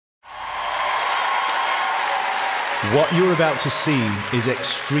What you're about to see is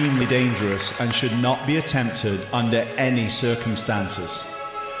extremely dangerous and should not be attempted under any circumstances.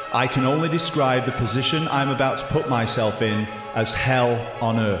 I can only describe the position I'm about to put myself in as hell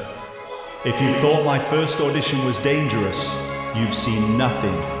on earth. If you thought my first audition was dangerous, you've seen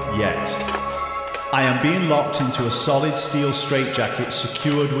nothing yet. I am being locked into a solid steel straitjacket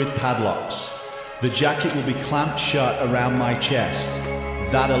secured with padlocks. The jacket will be clamped shut around my chest.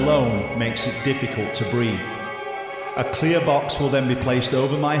 That alone makes it difficult to breathe. A clear box will then be placed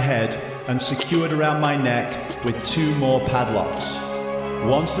over my head and secured around my neck with 2 more padlocks.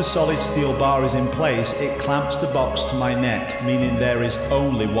 Once the solid steel bar is in place, it clamps the box to my neck, meaning there is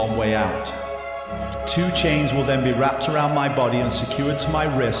only one way out. 2 chains will then be wrapped around my body and secured to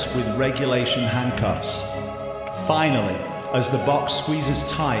my wrists with regulation handcuffs. Finally, as the box squeezes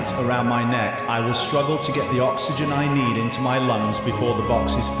tight around my neck, I will struggle to get the oxygen I need into my lungs before the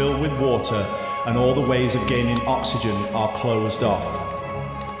box is filled with water and all the ways of gaining oxygen are closed off.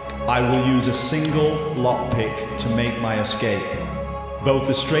 I will use a single lockpick to make my escape. Both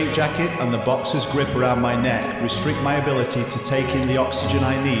the straitjacket and the box's grip around my neck restrict my ability to take in the oxygen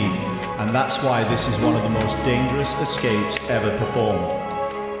I need, and that's why this is one of the most dangerous escapes ever performed.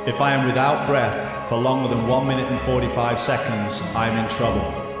 If I am without breath for longer than 1 minute and 45 seconds, I am in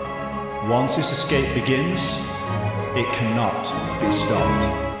trouble. Once this escape begins, it cannot be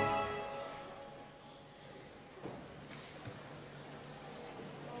stopped.